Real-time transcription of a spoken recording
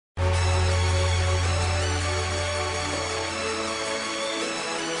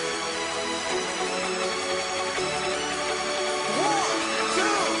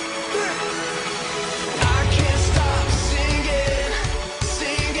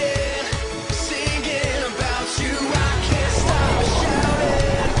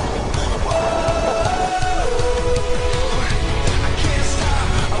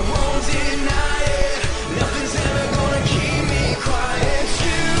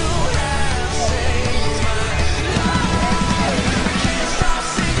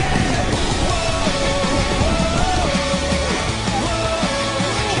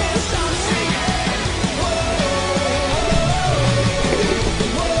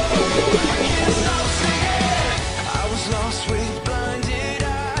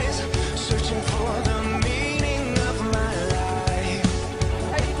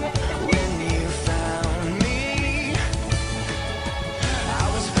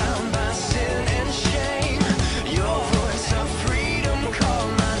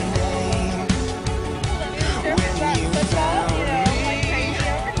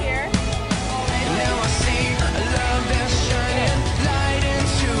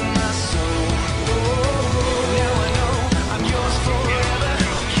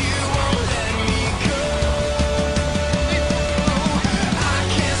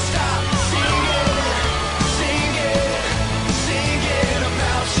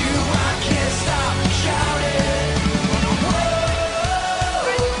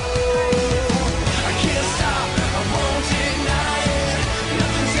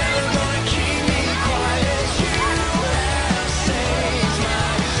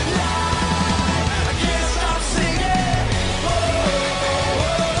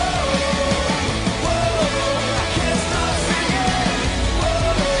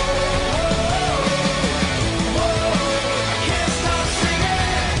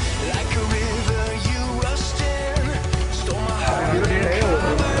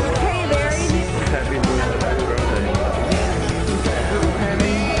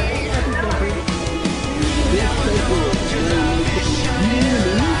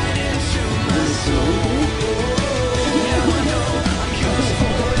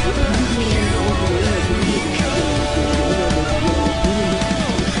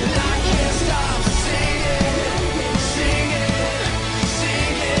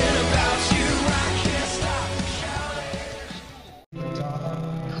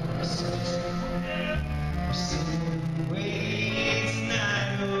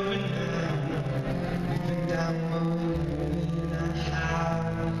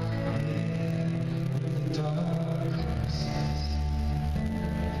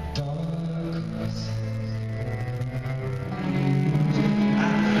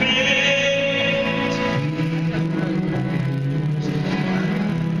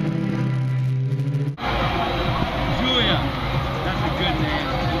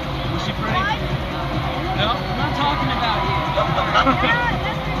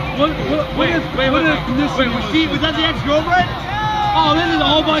Was that the ex-girlfriend? Oh, this is a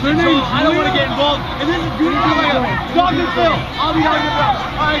whole bunch of trouble. I don't want to get involved. And this is Dr. Phil. I'll be Dr. Phil.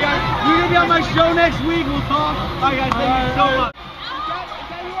 All right, guys. You're going to be on my show next week. We'll talk. All right, guys. Thank you so much.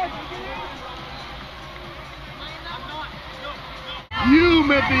 You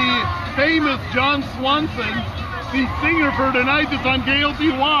met the famous John Swanson, the singer for tonight that's on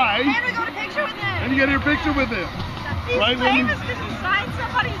KLTY. And we got a picture with him. And you got your picture with him. He's famous because he signed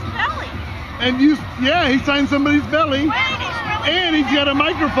somebody's belly. And he signed somebody's belly. And he's got a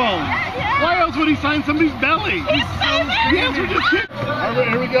microphone. Yeah. Why else would he sign somebody's belly? He's famous. Yes, we're just kidding. All right,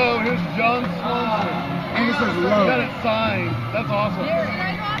 here we go. Here's John Swanson. And this is low. Got it signed. That's awesome.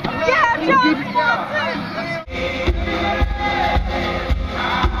 Yeah, John Swanson.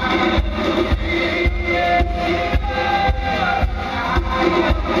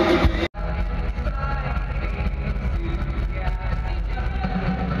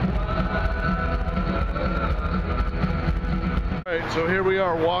 Alright, so here we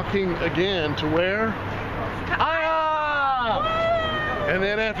are walking again to where? And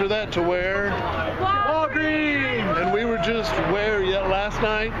then after that to where? Walgreens! And we were just where yet last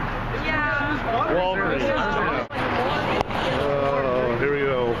night? Yeah. Walgreens. Oh, here we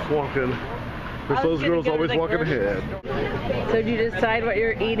go, walking. Because those girls always walking ahead. So did you decide what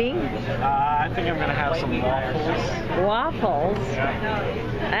you're eating? I think I'm going to have some waffles. Waffles?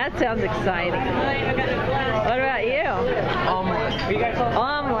 That sounds exciting. What about you? Omelet.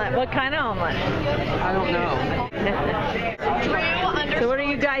 Omelet? What kind of omelet? I don't know. So what are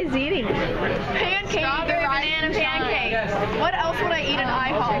you guys eating? Pancakes, banana pancakes. What else would I eat in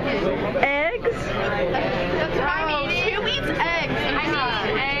IHOP? Eggs? That's what I'm eating. Who eats eggs? I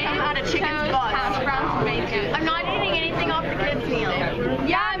eat eggs. I'm out of chicken's butt. Hash browns and bacon. I'm not eating anything off the kids' meal.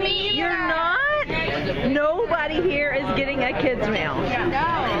 Yeah, me either. You're not? Nobody here is getting a kid's meal. No.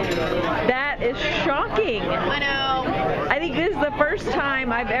 That is shocking. I know. I think this is the first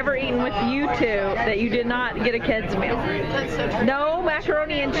time I've ever eaten with you two that you did not get a kid's meal. That's so true. No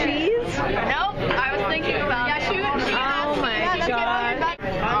macaroni and cheese? Nope. I was thinking about it. Yeah, she Oh my god.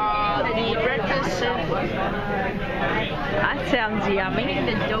 The breakfast simple. That sounds yummy.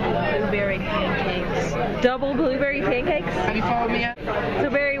 The double blueberry pancakes. Double blueberry pancakes? Have you followed me up? So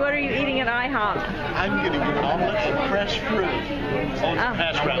Barry, what are you eating at IHOP? I'm getting omelets and fresh fruit. Oh,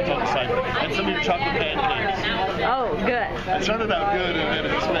 hash browns on the side. And some of your chocolate pancakes. Oh, good. It started out good and then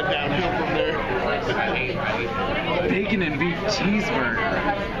it just went downhill from there. Bacon and beef cheeseburger.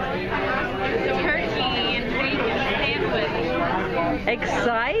 Turkey and bacon sandwich.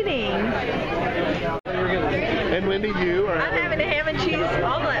 Exciting. And Wendy, you are I'm having a ham and cheese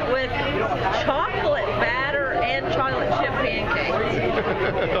omelet with chocolate batter and chocolate chip pancakes.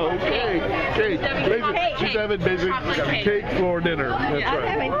 Okay. She's having basic cake for dinner. That's I'm right.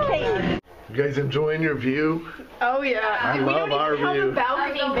 having cake. You guys enjoying your view? Oh yeah. I love our view.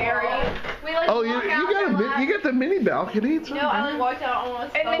 Balcony, Barry. We like Oh, you got the mini balcony. It's No, I like walked out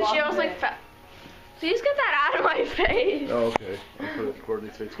almost. And then she was like, please get that out of my face. Oh, okay. I'll put it in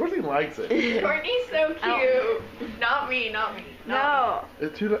Courtney's face. Courtney likes it. Courtney's so cute. Not me, not me. No.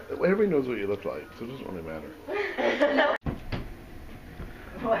 Everybody knows what you look like, so it doesn't really matter.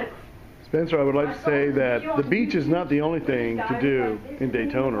 What? Spencer, I would like to say that the beach is not the only thing to do in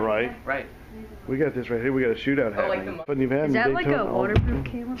Daytona, right? Right. We got this right here. We got a shootout happening. But you've had Is that like Daytona a waterproof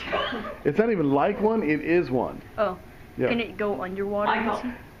camera? It's not even like one. It is one. Oh. Yeah. Can it go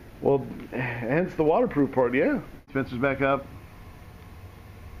underwater? Well, hence the waterproof part. Yeah. Spencer's back up.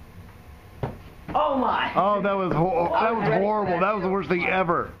 Oh my. Oh, that was horrible. That was the worst thing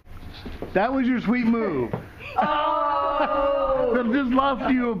ever. That was your sweet move. Oh. That just lost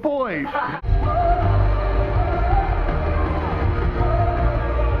you a point.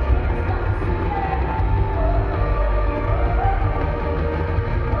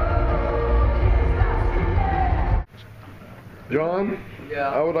 John, Yeah.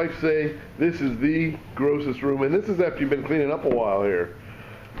 I would like to say this is the grossest room, and this is after you've been cleaning up a while here.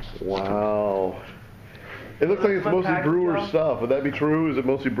 Wow. It looks like it's mostly brewer stuff. Would that be true? Is it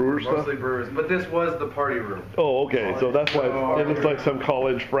mostly brewer stuff? Mostly brewers, but this was the party room. Oh, okay. So that's why it looks like some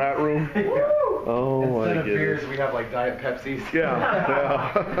college frat room. Oh my Instead of beers, goodness. we have like Diet Pepsis.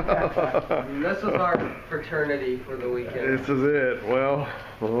 Yeah. This is our fraternity for the weekend. This is it. Well,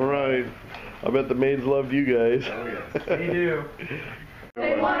 all right. I bet the maids loved you guys. They do.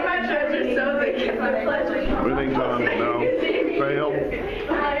 They want my treasure so they get my pleasure. What do you think, John? No. Fail.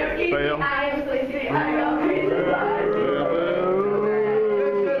 Fail. I am Lacey. I got reason why.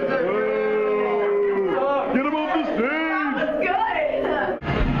 Get him off the stage! Good.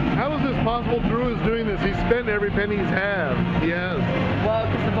 How is this possible? Drew is doing this. He spent every penny he has. Well,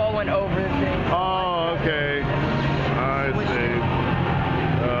 because the ball going over the thing. Oh, okay. I see.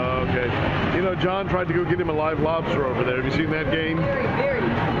 Okay. You know, John tried to go get him a live lobster over there. Have you seen that game?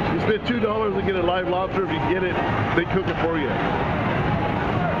 You spend $2 to get a live lobster. If you get it, they cook it for you.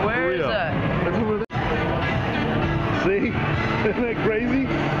 Where is that? That's over there. See? Isn't that crazy?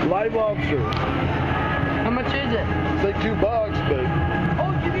 Live lobster. How much is it? It's like $2, but...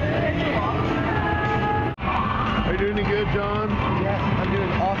 Oh, give me the extra lobster. Are you doing any good, John? Yes, I'm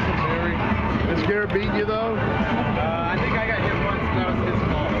doing awesome, Barry. Is Garrett beating you, though? I think I got hit once, and that was his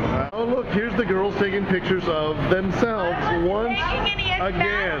fault. Oh, look, here's the girls taking pictures of themselves once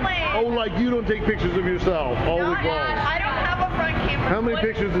again. Oh, like you don't take pictures of yourself all week long. I don't have a front camera. How many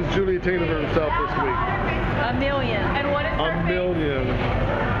pictures has Julia taken of herself this week? A million. And what is A million.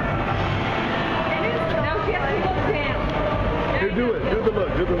 Now she has to look down. Here, do it. Do the look.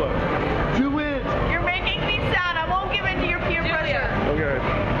 Do the look. Do it. You're making me sad. I won't give in to your peer pressure. Okay.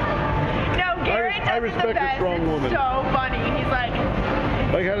 No, Garrett I does it respect the a best. strong woman. It's so funny. He's like,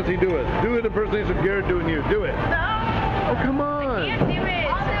 Like, how does he do it? Do it impersonation of Garrett doing you. Do it. no, Oh, come on. can't do it. Go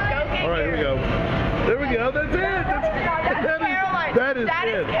get All right, here we go. There we go. That's it. That's Caroline. That is That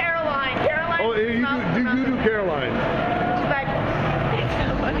it. is Caroline. Caroline. Oh, you do Caroline. She's like, it's so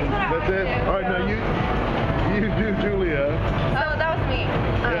funny. That's it. All right, now you do Julia. Oh, that was me.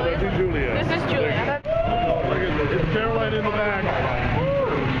 Yeah, now do Julia. This is Julia. Look at this. It's Caroline in the back.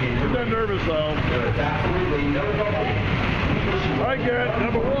 She's not nervous though. All right, Garrett,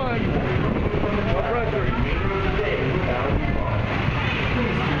 number one. No pressure.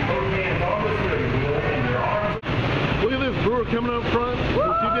 Look at this brewer coming up front.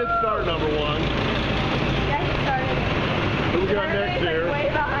 Well, she did start number one. Yeah, he started. Who we got next here? Way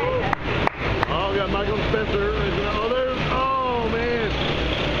behind us. Oh, we got Michael Spencer. Oh, there's, oh man.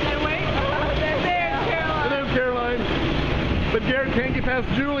 Wait. There's Caroline. And there's Caroline. But Garrett can't get past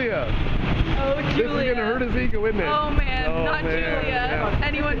Julia. Oh, This is going to hurt his ego, isn't it? Oh, man. Oh, Not man. Julia. Yeah.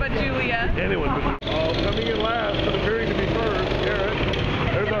 Anyone but Julia. Anyone but Oh, coming in last, but appearing to be first, Garrett.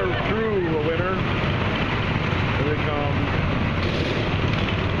 There's our true winner. Here they come.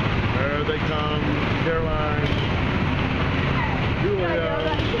 There they come. Caroline.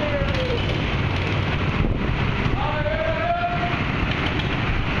 Julia.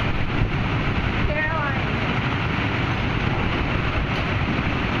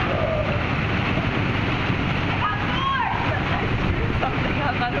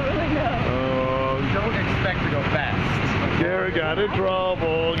 Don't expect to go fast. Garrett got in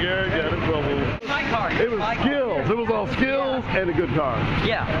trouble. Garrett got in trouble. My car. It was skills. It was all skills and a good car.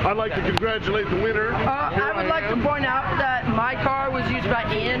 Yeah. I'd like to congratulate the winner. I would like to point out that my car was used by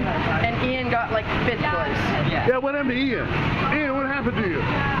Ian, and Ian got like 5th place. Yeah, what happened to Ian? Ian, what happened to you?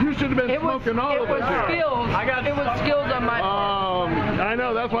 You should have been smoking all of us here. Skills. It was skills on my I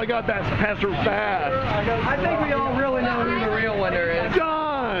know, that's why I got that Pastor Fast. I think we all really know who the real winner is.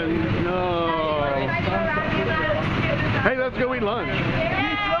 John! No. Hey, let's go eat lunch.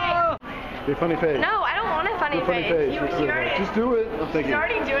 Do a funny face. No, I don't want a funny Do a funny face. You Let's do it. already, Just do it. I'm thinking. you're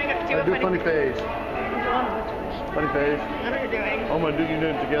already doing it. Do a Do a funny face. Funny face. What are you doing? Oh, my, you doing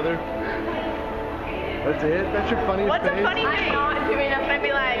it together? That's it? That's your funniest What's face? a funny face? I'm not doing it. I'm going to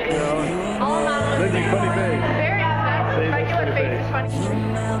be like, No. all about That'd be funny face. very fast. Say that's Regular funny face is face. funny.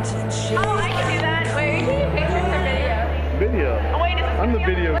 Oh, I can do that. Wait, pictures or video? Video. Oh, wait, is this I'm the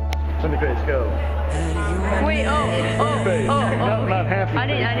video. Funny face, go. Wait, Funny face. Not happy I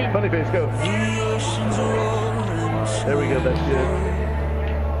didn't- face. I didn't- Funny face, go. There we go, that's good.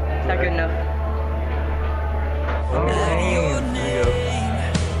 Not good enough. Oh, there you go.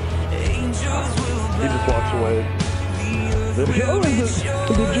 He just walks away. There we go. Oh, the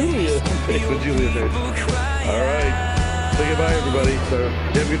Julia face. The Julia face. All right. Say goodbye, everybody. So, you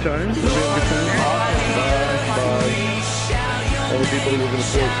have a good time? Everybody have a good time? Awesome. Bye. Bye. All the people who are going to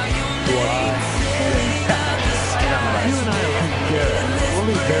support to watch. You and I are together. We'll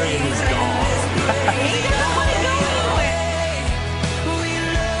be burying his dog.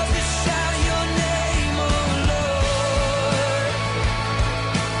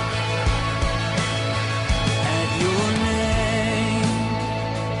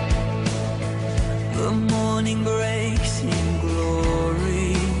 The morning breaks in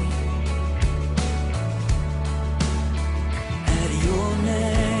glory at your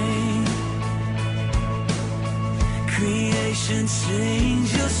name. Creation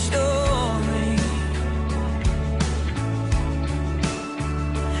sings your story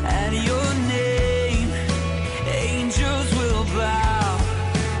at your name. Angels will bow,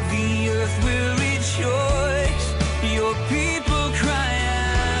 the earth will rejoice. Your people cry.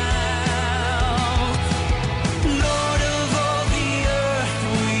 Lord of all the earth,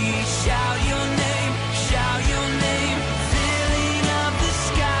 we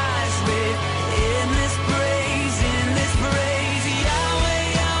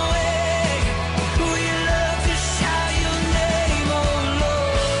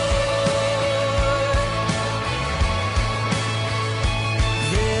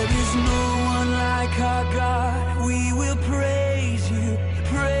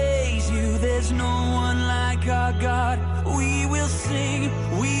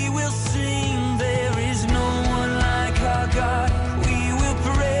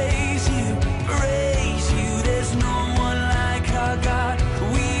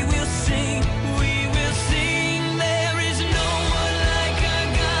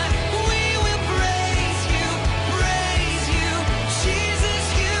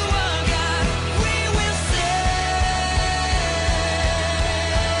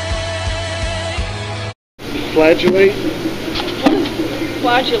Flagellate?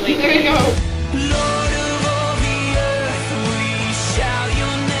 Flagellate. There you go.